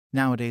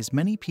Nowadays,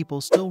 many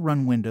people still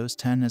run Windows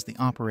 10 as the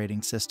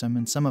operating system,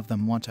 and some of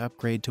them want to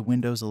upgrade to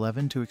Windows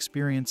 11 to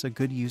experience a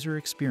good user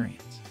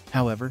experience.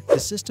 However, the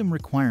system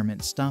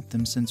requirements stop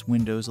them since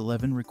Windows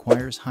 11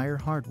 requires higher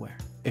hardware.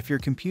 If your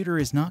computer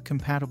is not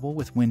compatible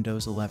with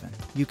Windows 11,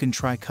 you can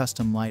try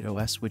Custom Lite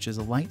OS, which is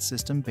a Lite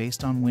system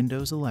based on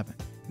Windows 11.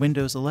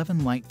 Windows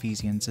 11 Lite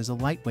Fusions is a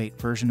lightweight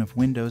version of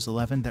Windows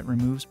 11 that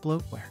removes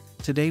bloatware.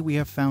 Today we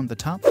have found the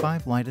top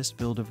 5 lightest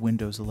build of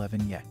Windows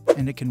 11 yet,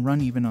 and it can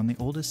run even on the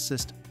oldest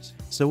systems.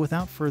 So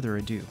without further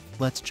ado,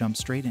 let's jump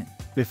straight in.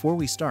 Before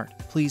we start,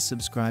 please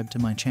subscribe to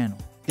my channel.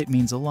 It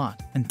means a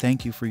lot, and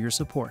thank you for your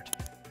support.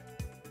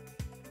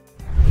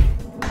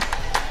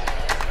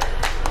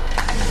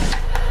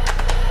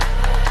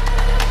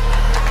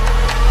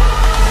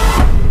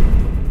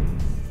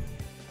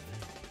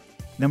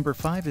 Number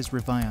 5 is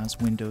Revia's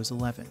Windows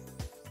 11.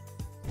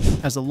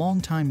 As a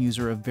long-time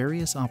user of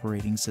various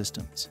operating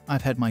systems,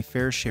 I've had my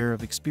fair share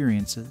of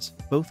experiences,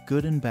 both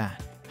good and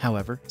bad.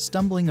 However,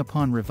 stumbling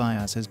upon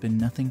Revia's has been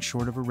nothing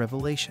short of a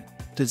revelation.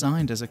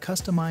 Designed as a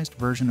customized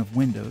version of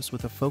Windows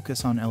with a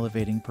focus on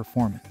elevating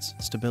performance,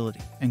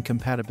 stability, and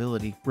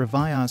compatibility,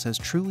 Revia's has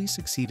truly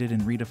succeeded in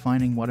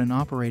redefining what an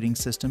operating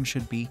system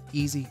should be: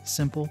 easy,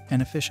 simple,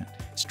 and efficient.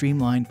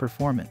 Streamlined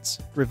performance.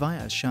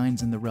 Revia's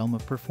shines in the realm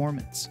of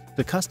performance.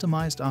 The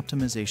customized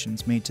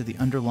optimizations made to the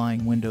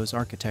underlying Windows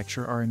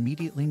architecture are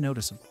immediately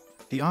noticeable.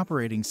 The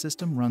operating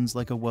system runs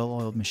like a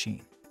well-oiled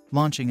machine,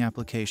 launching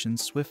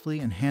applications swiftly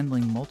and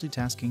handling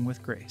multitasking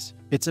with grace.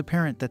 It's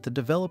apparent that the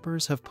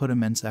developers have put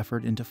immense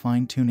effort into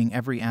fine-tuning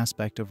every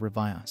aspect of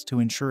Revia's to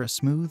ensure a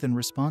smooth and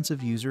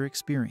responsive user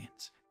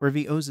experience.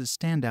 Revia's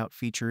standout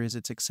feature is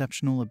its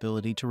exceptional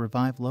ability to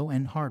revive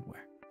low-end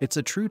hardware. It's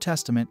a true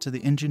testament to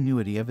the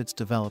ingenuity of its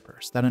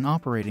developers that an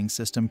operating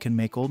system can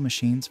make old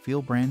machines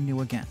feel brand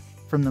new again.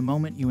 From the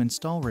moment you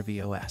install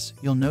Revia's,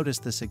 you'll notice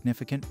the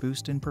significant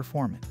boost in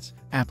performance.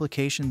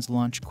 Applications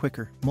launch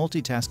quicker,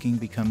 multitasking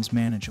becomes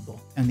manageable,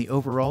 and the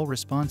overall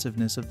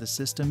responsiveness of the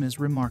system is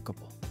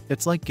remarkable.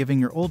 It's like giving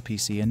your old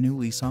PC a new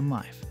lease on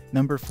life.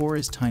 Number 4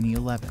 is Tiny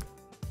 11.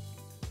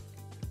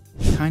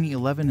 Tiny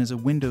 11 is a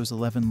Windows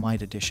 11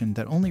 Lite edition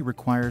that only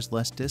requires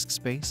less disk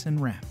space and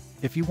RAM.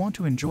 If you want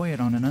to enjoy it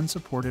on an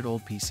unsupported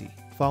old PC,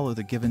 follow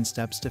the given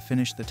steps to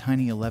finish the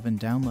Tiny 11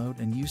 download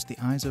and use the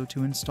ISO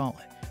to install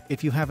it.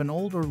 If you have an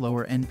old or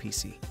lower-end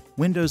PC,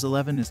 Windows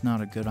 11 is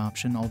not a good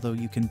option, although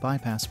you can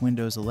bypass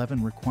Windows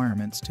 11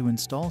 requirements to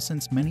install,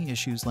 since many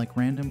issues like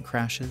random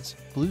crashes,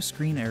 blue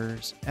screen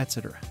errors,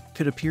 etc.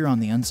 could appear on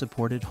the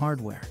unsupported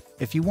hardware.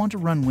 If you want to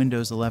run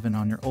Windows 11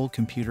 on your old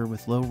computer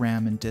with low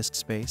RAM and disk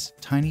space,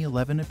 Tiny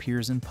 11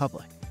 appears in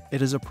public.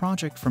 It is a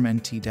project from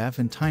NTDev,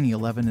 and Tiny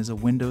 11 is a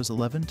Windows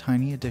 11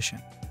 Tiny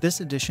Edition. This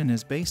edition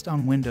is based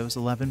on Windows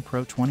 11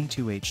 Pro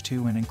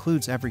 22H2 and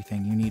includes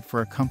everything you need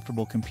for a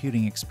comfortable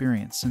computing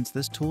experience, since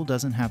this tool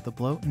doesn't have the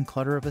bloat and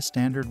clutter of a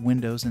standard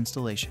Windows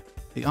installation.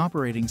 The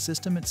operating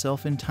system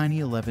itself in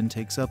Tiny 11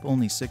 takes up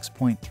only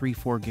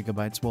 6.34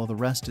 GB, while the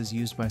rest is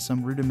used by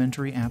some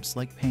rudimentary apps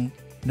like Paint,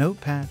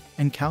 Notepad,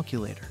 and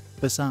Calculator.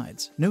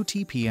 Besides, no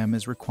TPM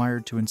is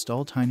required to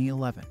install Tiny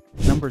 11.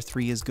 Number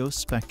 3 is Ghost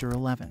Spectre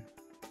 11.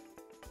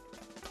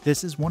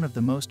 This is one of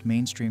the most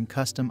mainstream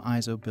custom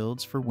ISO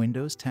builds for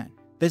Windows 10.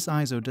 This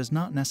ISO does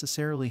not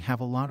necessarily have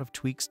a lot of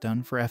tweaks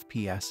done for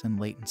FPS and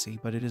latency,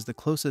 but it is the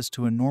closest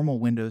to a normal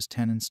Windows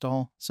 10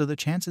 install, so the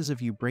chances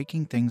of you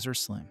breaking things are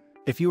slim.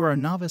 If you are a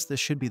novice, this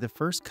should be the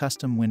first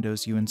custom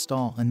Windows you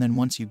install, and then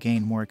once you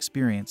gain more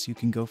experience, you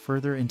can go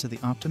further into the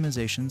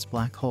optimization's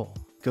black hole.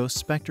 Ghost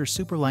Spectre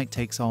Superlite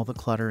takes all the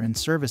clutter and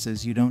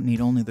services you don't need,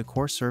 only the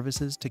core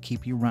services to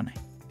keep you running.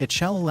 It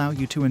shall allow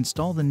you to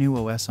install the new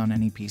OS on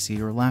any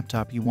PC or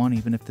laptop you want,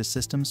 even if the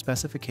system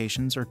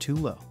specifications are too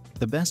low.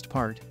 The best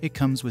part, it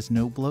comes with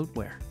no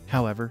bloatware.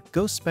 However,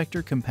 Ghost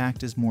Spectre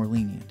Compact is more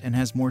lenient and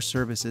has more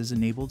services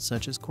enabled,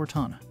 such as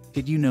Cortana.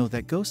 Did you know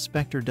that Ghost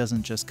Spectre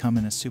doesn't just come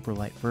in a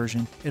Superlite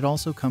version, it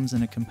also comes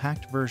in a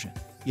compact version?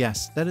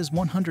 Yes, that is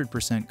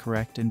 100%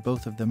 correct, and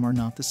both of them are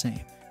not the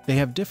same. They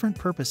have different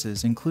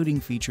purposes, including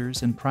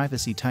features and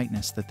privacy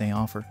tightness that they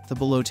offer. The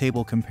below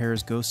table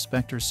compares Ghost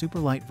Spectre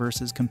Superlite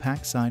versus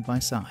Compact side by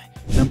side.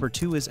 Number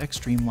 2 is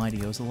Extreme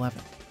Liteos 11.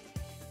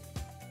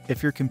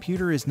 If your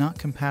computer is not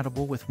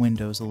compatible with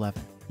Windows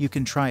 11, you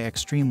can try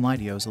Extreme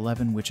Liteos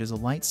 11, which is a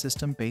Lite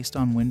system based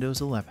on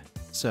Windows 11.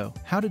 So,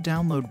 how to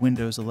download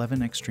Windows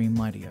 11 Extreme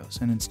Liteos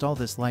and install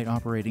this Lite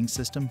operating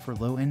system for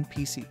low-end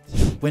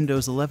PCs.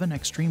 Windows 11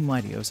 Extreme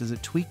Liteos is a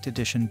tweaked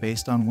edition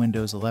based on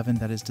Windows 11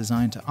 that is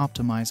designed to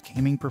optimize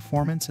gaming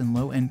performance in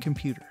low-end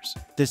computers.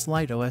 This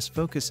Lite OS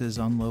focuses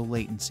on low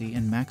latency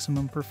and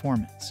maximum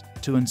performance.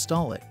 To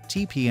install it,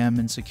 TPM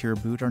and Secure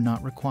Boot are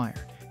not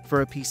required.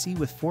 For a PC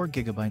with 4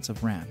 GB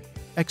of RAM,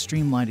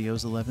 Extreme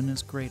Liteos 11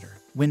 is greater.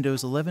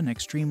 Windows 11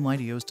 Extreme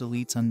Liteos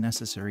deletes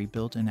unnecessary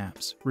built-in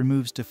apps,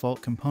 removes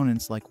default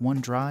components like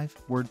OneDrive,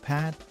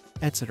 WordPad,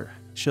 etc.,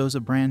 shows a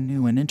brand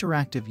new and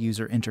interactive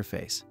user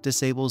interface,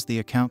 disables the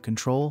account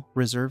control,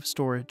 reserve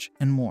storage,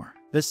 and more.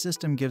 This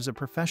system gives a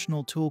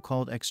professional tool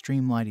called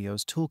Extreme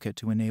Lite's Toolkit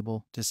to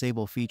enable,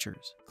 disable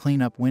features,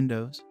 clean up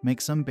Windows,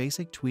 make some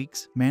basic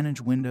tweaks,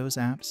 manage Windows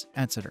apps,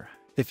 etc.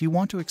 If you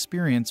want to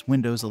experience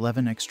Windows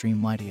 11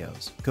 Extreme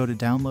Lite's, go to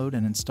download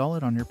and install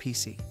it on your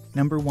PC.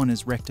 Number 1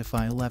 is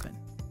Rectify 11.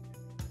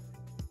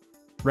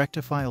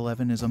 Rectify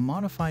 11 is a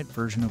modified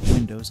version of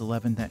Windows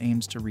 11 that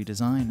aims to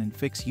redesign and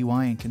fix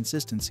UI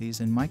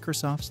inconsistencies in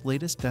Microsoft's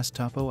latest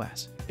desktop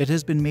OS. It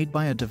has been made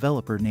by a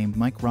developer named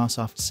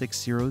Microsoft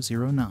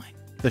 6009.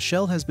 The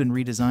shell has been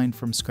redesigned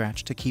from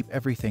scratch to keep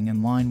everything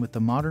in line with the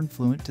modern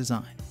Fluent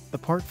design.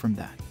 Apart from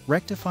that,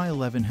 Rectify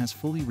 11 has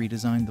fully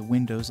redesigned the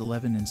Windows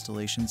 11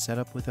 installation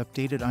setup with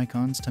updated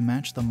icons to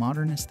match the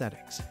modern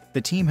aesthetics.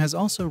 The team has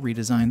also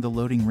redesigned the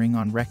loading ring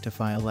on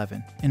Rectify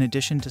 11, in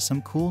addition to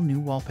some cool new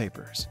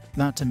wallpapers.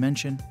 Not to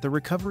mention the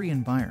recovery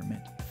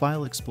environment,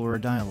 File Explorer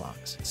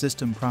dialogues,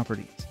 system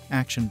properties,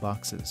 action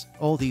boxes.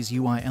 All these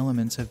UI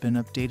elements have been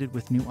updated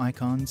with new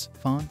icons,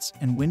 fonts,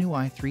 and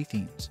WinUI 3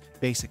 themes.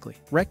 Basically,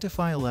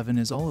 Rectify 11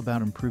 is all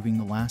about improving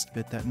the last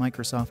bit that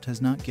Microsoft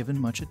has not given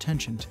much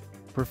attention to.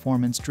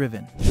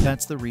 Performance-driven.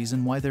 That's the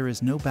reason why there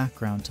is no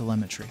background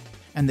telemetry,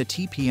 and the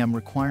TPM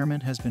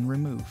requirement has been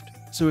removed.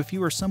 So if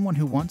you are someone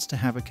who wants to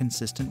have a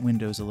consistent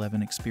Windows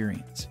 11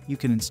 experience, you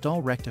can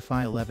install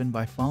Rectify 11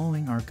 by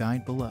following our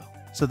guide below.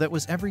 So that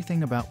was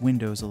everything about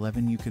Windows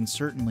 11. You can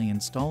certainly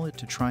install it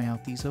to try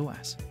out these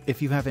OS.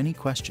 If you have any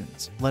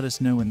questions, let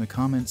us know in the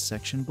comments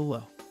section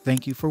below.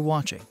 Thank you for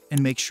watching,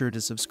 and make sure to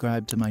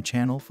subscribe to my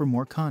channel for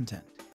more content.